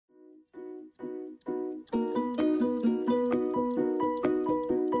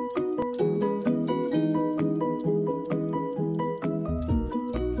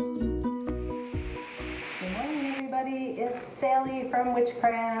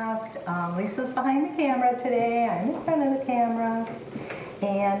Witchcraft. Lisa's behind the camera today. I'm in front of the camera.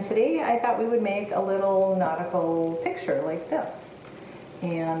 And today I thought we would make a little nautical picture like this.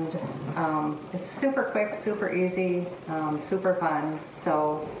 And it's super quick, super easy, super fun.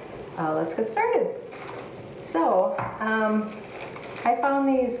 So let's get started. So I found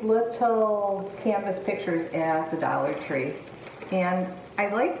these little canvas pictures at the Dollar Tree. And I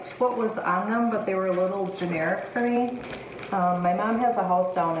liked what was on them, but they were a little generic for me. My mom has a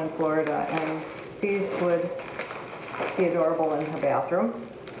house down in Florida, and these would be adorable in her bathroom.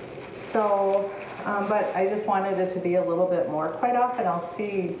 So, but I just wanted it to be a little bit more. Quite often I'll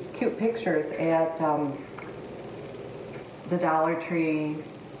see cute pictures at the Dollar Tree,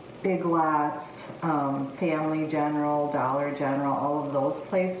 Big Lots, Family General, Dollar General, all of those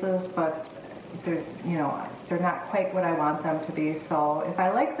places, but they're, they're not quite what I want them to be. So if I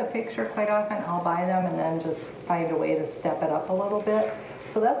like the picture, quite often I'll buy them and then just find a way to step it up a little bit.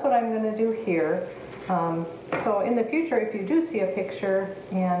 So that's what I'm going to do here. So in the future, if you do see a picture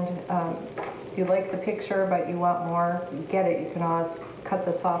and you like the picture but you want more, you get it. You can always cut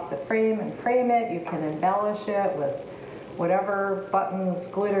this off the frame and frame it. You can embellish it with whatever buttons,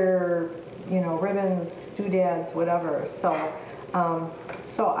 glitter, ribbons, doodads, whatever. So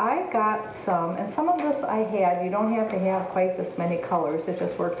I got some, and some of this I had. You don't have to have quite this many colors. It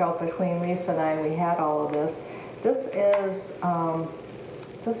just worked out between Lisa and I. We had all of this. This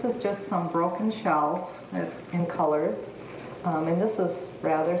is just some broken shells in colors, and this is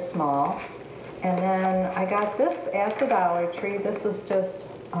rather small. And then I got this at the Dollar Tree. This is just,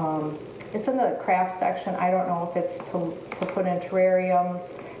 it's in the craft section. I don't know if it's to put in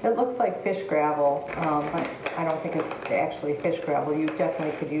terrariums. It looks like fish gravel, but I don't think it's actually fish gravel. You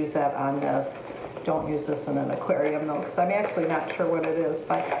definitely could use that on this. Don't use this in an aquarium though, because I'm actually not sure what it is,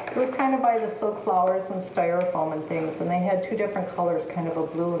 but it was kind of by the silk flowers and styrofoam and things, and they had two different colors, kind of a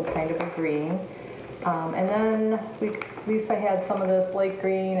blue and kind of a green. And then Lisa had some of this light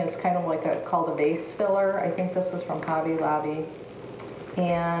green. It's kind of like called a vase filler. I think this is from Hobby Lobby.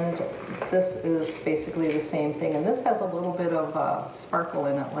 And this is basically the same thing. And this has a little bit of sparkle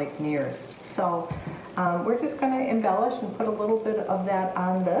in it, like mirrors. So we're just going to embellish and put a little bit of that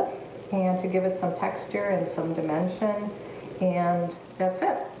on this, and to give it some texture and some dimension. And that's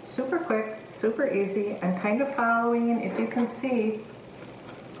it. Super quick, super easy. I'm kind of following, if you can see,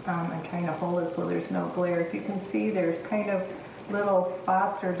 I'm trying to hold this so there's no glare. If you can see, there's kind of little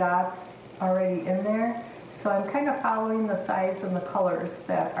spots or dots already in there. So I'm kind of following the size and the colors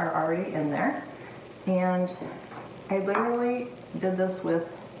that are already in there. And I literally did this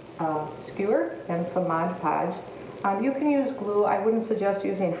with a skewer and some Mod Podge. You can use glue. I wouldn't suggest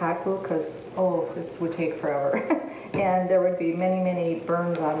using hot glue because, it would take forever. And there would be many, many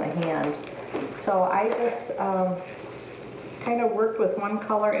burns on the hand. So I just kind of worked with one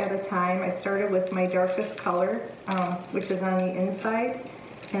color at a time. I started with my darkest color, which is on the inside.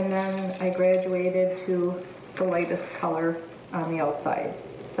 And then I graduated to the lightest color on the outside.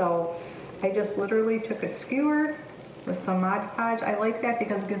 So I just literally took a skewer with some Mod Podge. I like that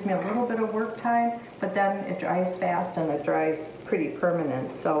because it gives me a little bit of work time, but then it dries fast and it dries pretty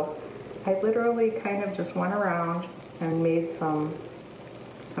permanent. So I literally kind of just went around and made some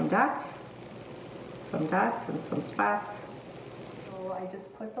dots and some spots. So I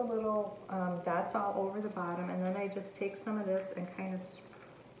just put the little dots all over the bottom, and then I just take some of this and kind of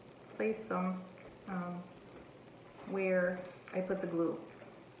place them where I put the glue.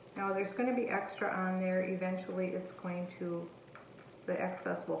 Now there's going to be extra on there. Eventually it's going to, the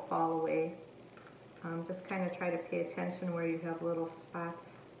excess will fall away. Just kind of try to pay attention where you have little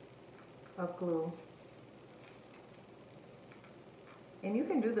spots of glue. And you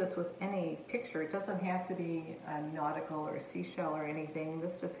can do this with any picture. It doesn't have to be a nautical or a seashell or anything.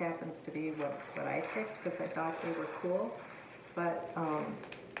 This just happens to be what I picked because I thought they were cool. But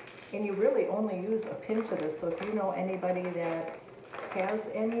and you really only use a pinch of this, so if you know anybody that has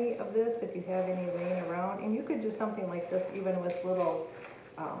any of this, if you have any laying around, and you could do something like this even with little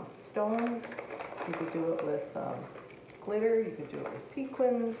stones. You could do it with glitter, you could do it with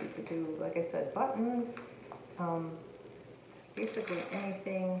sequins, you could do, like I said, buttons, basically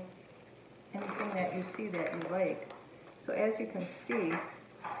anything that you see that you like. So as you can see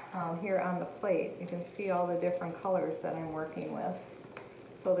here on the plate, you can see all the different colors that I'm working with.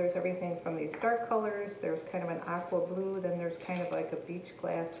 So there's everything from these dark colors, there's kind of an aqua blue, then there's kind of like a beach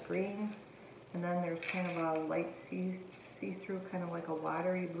glass green, and then there's kind of a light see-through, kind of like a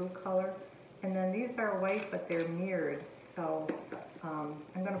watery blue color. And then these are white, but they're mirrored. So I'm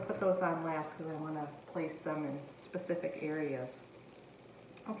going to put those on last because I want to place them in specific areas.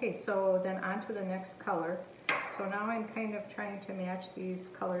 Okay, so then on to the next color. So now I'm kind of trying to match these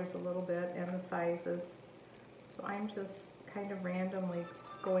colors a little bit and the sizes. So I'm just kind of randomly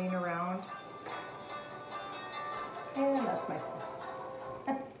going around. And that's my phone.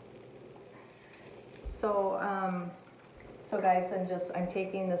 So guys, I'm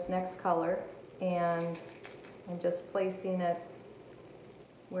taking this next color and I'm just placing it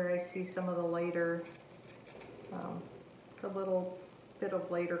where I see some of the lighter, the little bit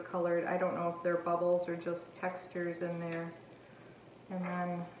of lighter colored. I don't know if they're bubbles or just textures in there. And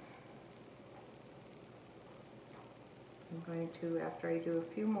then I'm going to, after I do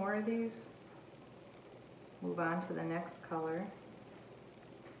a few more of these, move on to the next color.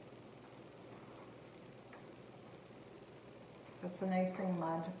 That's a nice thing,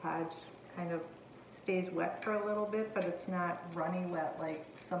 Mod Podge kind of stays wet for a little bit, but it's not runny wet like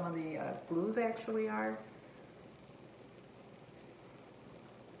some of the glues actually are.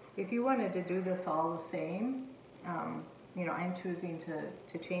 If you wanted to do this all the same, you know, I'm choosing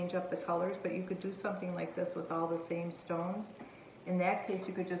to change up the colors, but you could do something like this with all the same stones. In that case,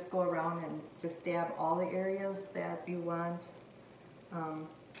 you could just go around and just dab all the areas that you want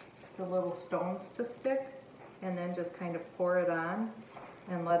the little stones to stick, and then just kind of pour it on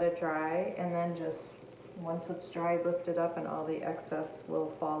and let it dry, and then just once it's dry, lift it up and all the excess will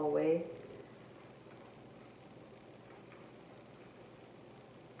fall away.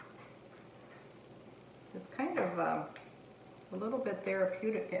 It's kind of a little bit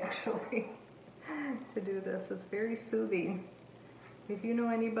therapeutic actually to do this. It's very soothing. If you know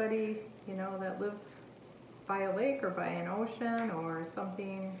anybody, you know, that lives by a lake or by an ocean or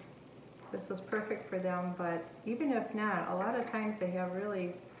something, this is perfect for them. But even if not, a lot of times they have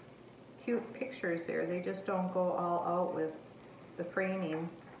really cute pictures there. They just don't go all out with the framing.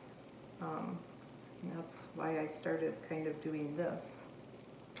 And that's why I started kind of doing this.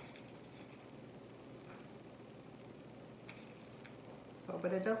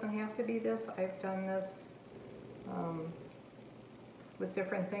 But it doesn't have to be this. I've done this with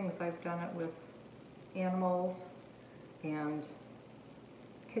different things. I've done it with animals and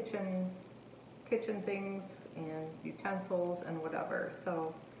kitchen things and utensils and whatever.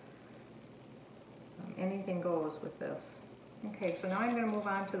 So anything goes with this. Okay, so now I'm going to move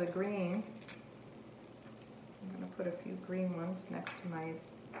on to the green. I'm going to put a few green ones next to my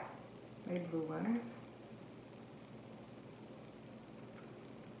blue ones.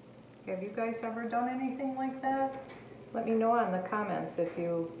 Have you guys ever done anything like that? Let me know in the comments if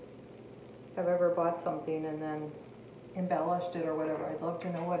you have ever bought something and then embellished it or whatever. I'd love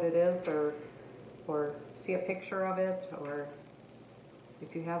to know what it is, or see a picture of it, or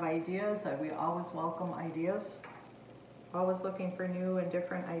if you have ideas. We always welcome ideas. Always looking for new and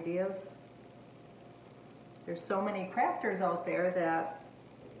different ideas. There's so many crafters out there that,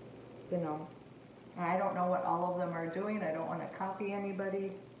 you know, and I don't know what all of them are doing. I don't want to copy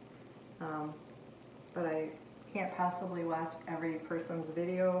anybody. But I can't possibly watch every person's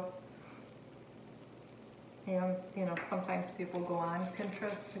video. And, you know, sometimes people go on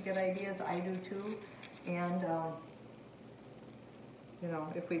Pinterest to get ideas. I do too. And, you know,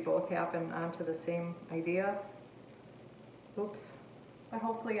 if we both happen onto the same idea, oops. But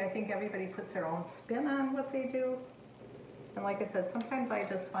hopefully I think everybody puts their own spin on what they do. And like I said, sometimes I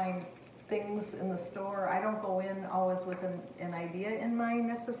just find things in the store. I don't go in always with an idea in mind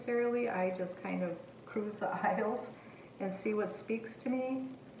necessarily. I just kind of cruise the aisles and see what speaks to me.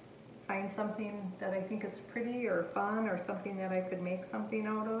 Find something that I think is pretty or fun or something that I could make something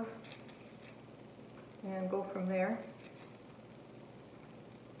out of, and go from there.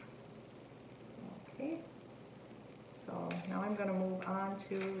 Okay, so now I'm going to move on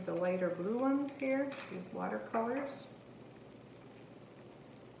to the lighter blue ones here, these watercolors.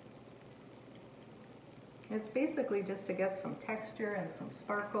 It's basically just to get some texture and some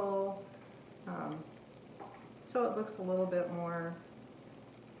sparkle, so it looks a little bit more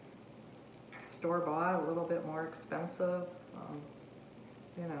store-bought, a little bit more expensive.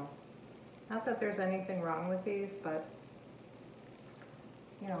 You know, not that there's anything wrong with these, but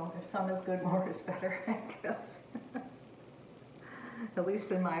you know, if some is good, more is better, I guess. At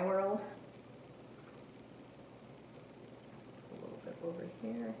least in my world. A little bit over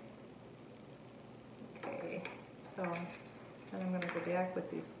here. Okay, so then I'm going to go back with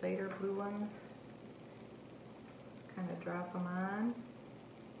these lighter blue ones. Just kind of drop them on.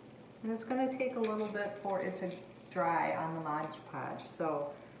 And it's going to take a little bit for it to dry on the Mod Podge.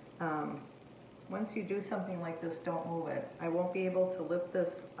 So once you do something like this, don't move it. I won't be able to lift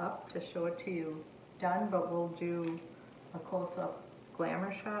this up to show it to you done, but we'll do a close-up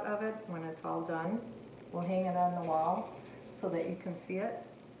glamour shot of it when it's all done. We'll hang it on the wall so that you can see it.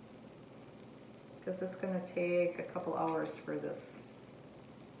 because it's going to take a couple hours for this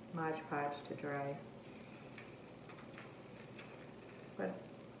Mod Podge to dry. But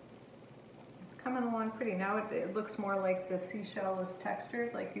it's coming along pretty. Now it looks more like the seashell is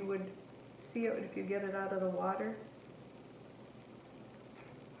textured, like you would see it if you get it out of the water.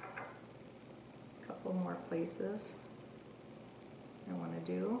 A couple more places I want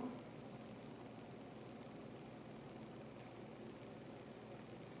to do.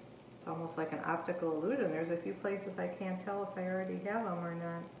 It's almost like an optical illusion. There's a few places I can't tell if I already have them or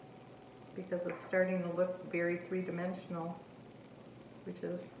not, because it's starting to look very three-dimensional, which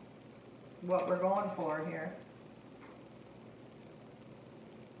is what we're going for here.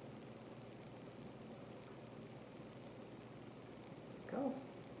 Go.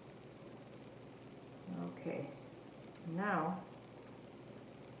 Okay, now,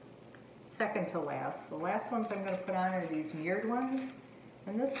 second to last. The last ones I'm going to put on are these mirrored ones.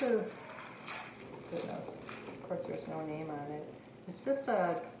 And this is, goodness, of course there's no name on it. It's just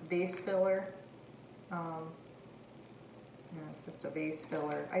a vase filler. It's just a vase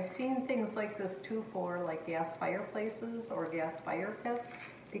filler. I've seen things like this too for like gas fireplaces or gas fire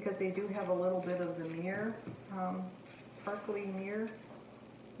pits, because they do have a little bit of the mirror, sparkly mirror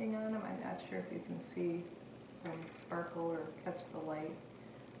thing on them. I'm not sure if you can see them sparkle or catch the light.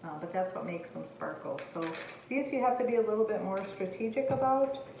 But that's what makes them sparkle. So these you have to be a little bit more strategic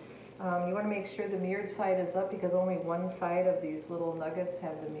about. You want to make sure the mirrored side is up, because only one side of these little nuggets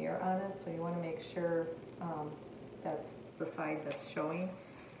have the mirror on it. So you want to make sure that's the side that's showing.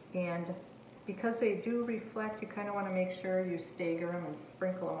 And because they do reflect, you kind of want to make sure you stagger them and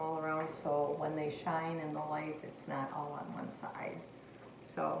sprinkle them all around, so when they shine in the light, it's not all on one side.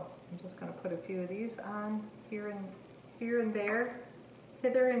 So I'm just going to put a few of these on here and there.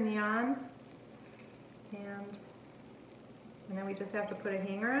 Hither and yon, and then we just have to put a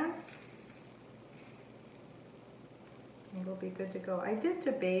hanger on, and we'll be good to go. I did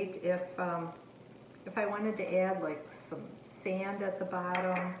debate if I wanted to add like some sand at the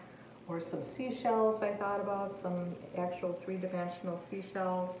bottom, or some seashells. I thought about some actual three-dimensional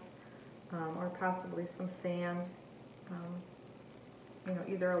seashells, or possibly some sand, you know,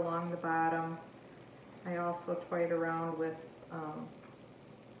 either along the bottom. I also toyed around with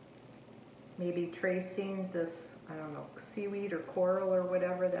maybe tracing this, I don't know, seaweed or coral or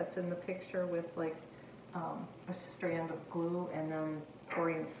whatever that's in the picture with like a strand of glue, and then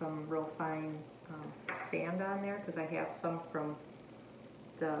pouring some real fine sand on there, because I have some from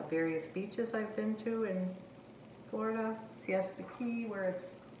the various beaches I've been to in Florida. Siesta Key, where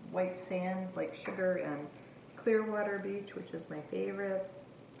it's white sand like sugar, and Clearwater Beach, which is my favorite.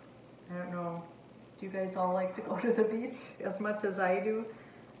 I don't know, do you guys all like to go to the beach as much as I do?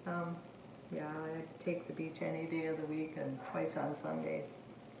 Yeah, I take the beach any day of the week and twice on Sundays.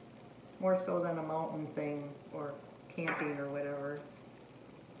 More so than a mountain thing or camping or whatever.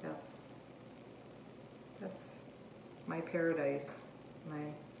 That's my paradise,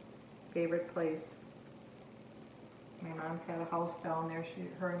 my favorite place. My mom's had a house down there.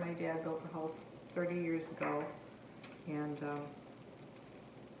 Her and my dad built a house 30 years ago, and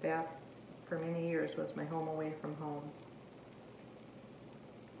that for many years was my home away from home.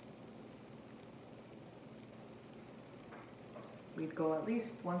 We'd go at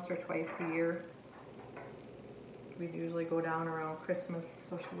least once or twice a year. We'd usually go down around Christmas,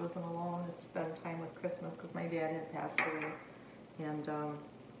 so she wasn't alone to spend time with Christmas, because my dad had passed away. And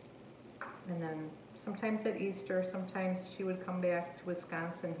then sometimes at Easter, sometimes she would come back to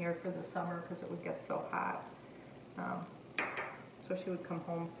Wisconsin here for the summer, because it would get so hot. So she would come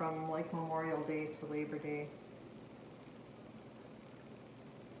home from like Memorial Day to Labor Day.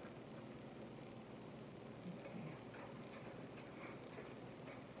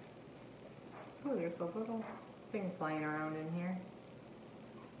 Oh, there's a little thing flying around in here.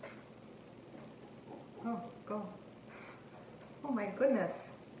 Oh, go. Oh my goodness.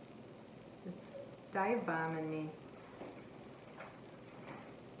 It's dive bombing me.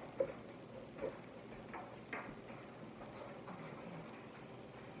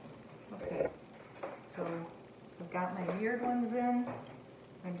 Okay, so I've got my weird ones in.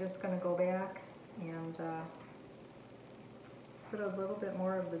 I'm just going to go back and put a little bit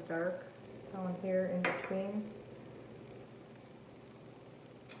more of the dark down here in between.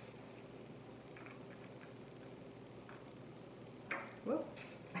 Whoop.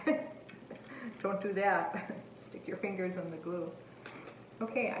 Don't do that. Stick your fingers in the glue.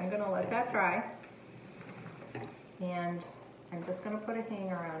 Okay, I'm going to let that dry, and I'm just going to put a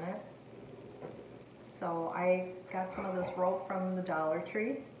hanger on it. So I got some of this rope from the Dollar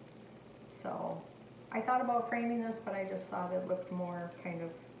Tree. So I thought about framing this, but I just thought it looked more kind of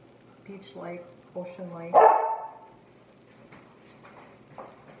beach-like ocean lake.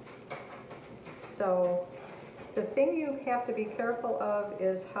 So the thing you have to be careful of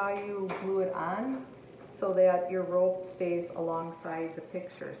is how you glue it on so that your rope stays alongside the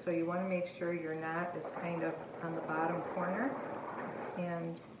picture. So you want to make sure your knot is kind of on the bottom corner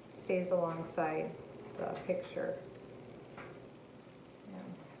and stays alongside the picture. And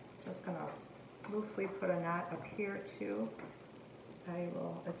just going to loosely put a knot up here too. I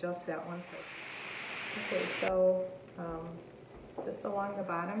will adjust that once okay, so just along the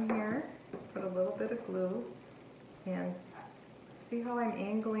bottom here, put a little bit of glue, and see how I'm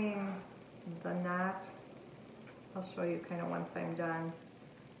angling the knot. I'll show you kind of once I'm done.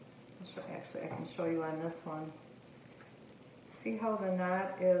 Actually, I can show you on this one. See how the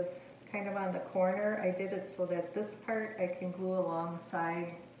knot is kind of on the corner? I did it so that this part I can glue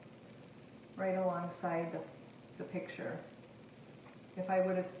alongside, right alongside the picture. If I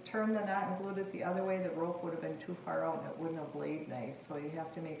would have turned the knot and glued it the other way, the rope would have been too far out and it wouldn't have laid nice. So you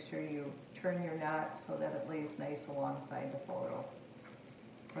have to make sure you turn your knot so that it lays nice alongside the photo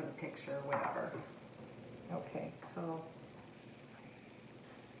or the picture, whatever. Okay, so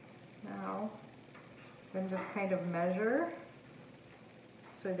now then just kind of measure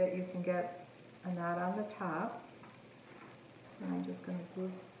so that you can get a knot on the top. And I'm just going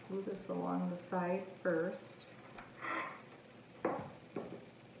to glue this along the side first.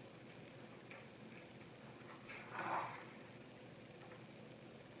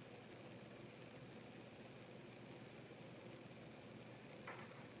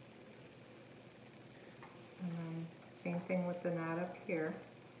 Same thing with the knot up here.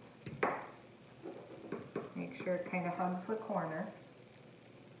 Make sure it kind of hugs the corner.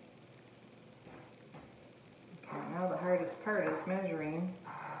 Okay, now the hardest part is measuring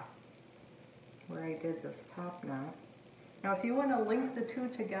where I did this top knot. Now if you want to link the two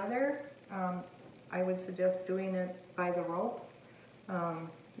together, I would suggest doing it by the rope.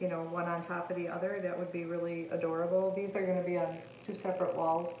 You know, one on top of the other. That would be really adorable. These are going to be on two separate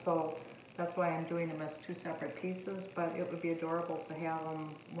walls, so that's why I'm doing them as two separate pieces, but it would be adorable to have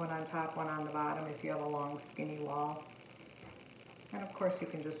them one on top, one on the bottom if you have a long skinny wall. And of course you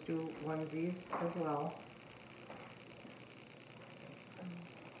can just do onesies as well. So,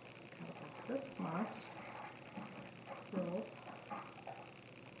 about this much rope.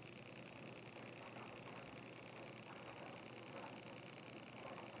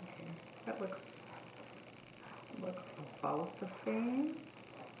 Okay, that looks about the same,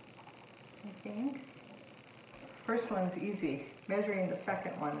 I think. First one's easy. Measuring the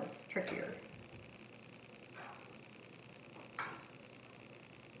second one is trickier.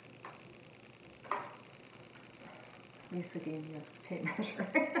 Lisa gave me a tape measure.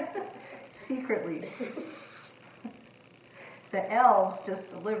 Secretly. The elves just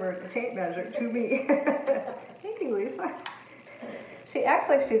delivered a tape measure to me. Thank you, Lisa. She acts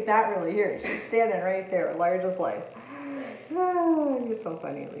like she's not really here. She's standing right there, large as life. Oh, you're so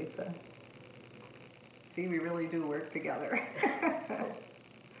funny, Lisa. See, we really do work together. Okay.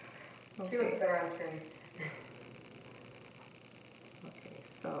 She looks better on screen. Okay,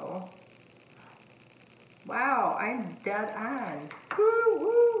 so, wow, I'm dead on. Woo,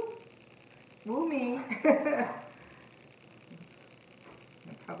 woo, woo me. I'm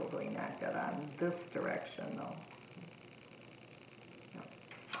probably not dead on this direction though.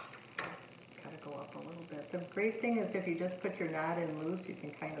 Go up a little bit. The great thing is if you just put your knot in loose, you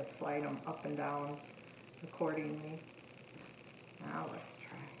can kind of slide them up and down accordingly. Now let's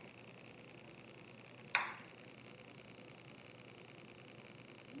try.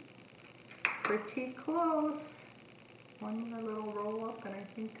 Pretty close. One more little roll up and I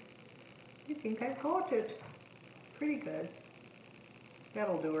think I caught it. Pretty good.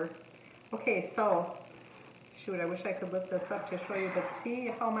 That'll do her. Okay, so shoot, I wish I could lift this up to show you, but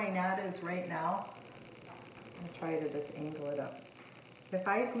see how my knot is right now? I'm gonna try to just angle it up. If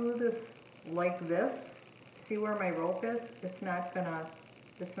I glue this like this, see where my rope is? It's not gonna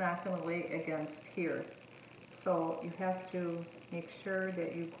lay against here. So you have to make sure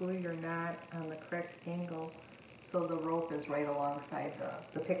that you glue your knot on the correct angle so the rope is right alongside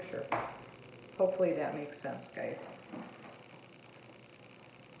the picture. Hopefully that makes sense, guys.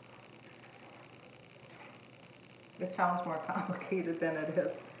 It sounds more complicated than it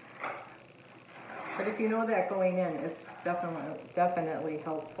is. But if you know that going in, it's definitely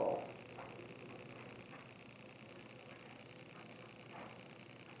helpful.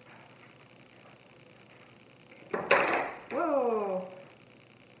 Whoa!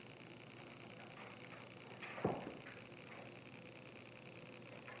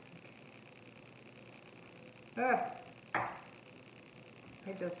 Ah.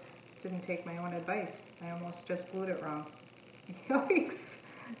 I just didn't take my own advice. I almost just glued it wrong. Yikes!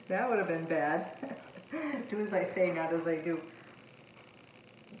 That would have been bad. Do as I say, not as I do.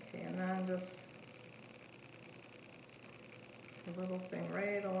 Okay, and then just a little thing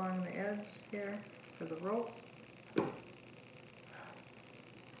right along the edge here for the rope.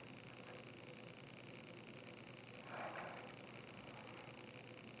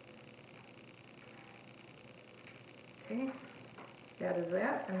 Okay, that is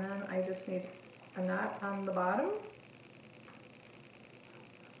that, and then I just need a knot on the bottom,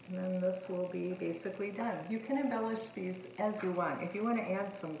 and then this will be basically done. You can embellish these as you want. If you want to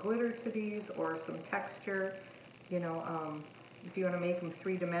add some glitter to these or some texture, you know, if you want to make them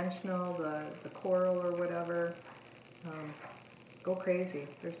three-dimensional, the coral or whatever, go crazy.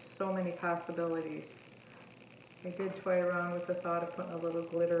 There's so many possibilities. I did toy around with the thought of putting a little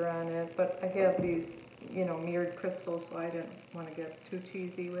glitter on it, but I have these, you know, mirrored crystals, so I didn't want to get too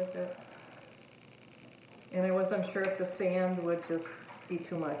cheesy with it. And I wasn't sure if the sand would just be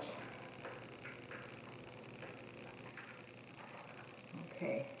too much.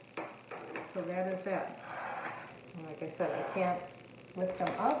 Okay, so that is it. And like I said, I can't lift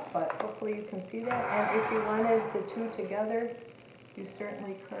them up, but hopefully you can see that. And if you wanted the two together, you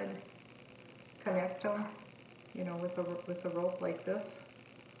certainly could connect them, you know, with a rope like this.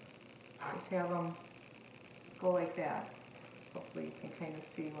 Just have them go like that. Hopefully you can kind of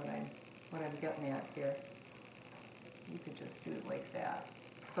see what I'm getting at here. You could just do it like that.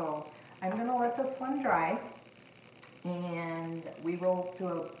 So I'm going to let this one dry, and we will do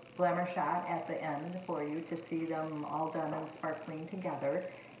a glamour shot at the end for you to see them all done and sparkling together.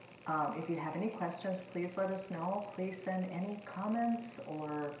 If you have any questions, please let us know. Please send any comments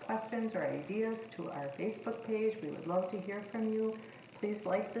or questions or ideas to our Facebook page. We would love to hear from you. Please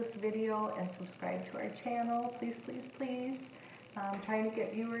like this video and subscribe to our channel. Please, please, please. Trying to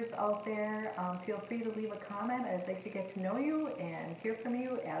get viewers out there. Feel free to leave a comment. I'd like to get to know you and hear from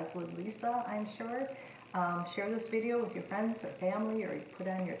you, as would Lisa, I'm sure. Share this video with your friends or family, or put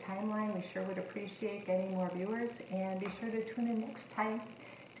it on your timeline. We sure would appreciate getting more viewers. And be sure to tune in next time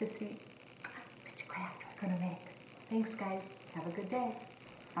to see which craft we're going to make. Thanks, guys. Have a good day.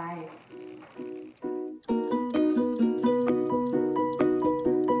 Bye.